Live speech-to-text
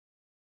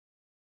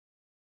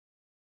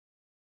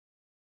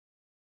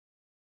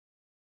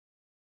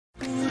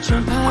为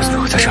什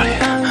么会在这里？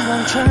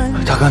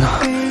大哥呢？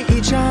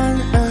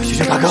徐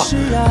峥大哥，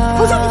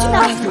侯总，你去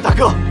哪？有大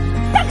哥，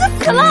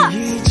大哥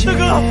死了！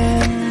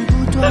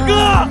大哥，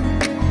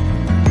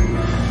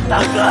大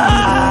哥，大哥，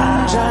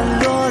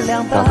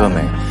大哥没，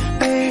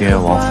平原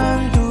王府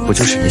不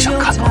就是你想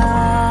看到的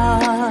吗？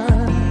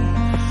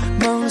你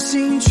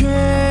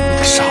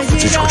的杀父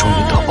之仇终于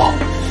得报，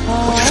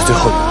我这是最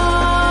后一个，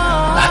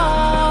来，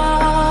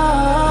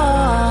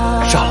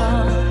杀了！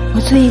我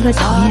最一个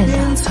讨厌的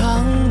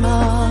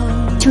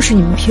就是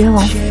你们平原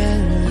王府，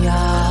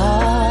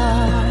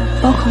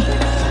包括你。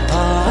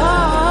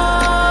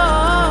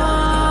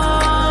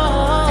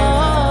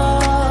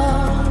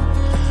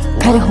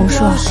百里红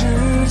说，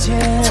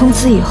从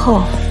此以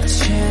后，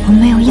我们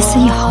没有一丝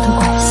一毫的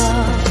关系，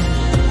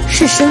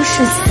是生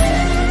是死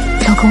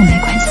都跟我没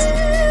关系。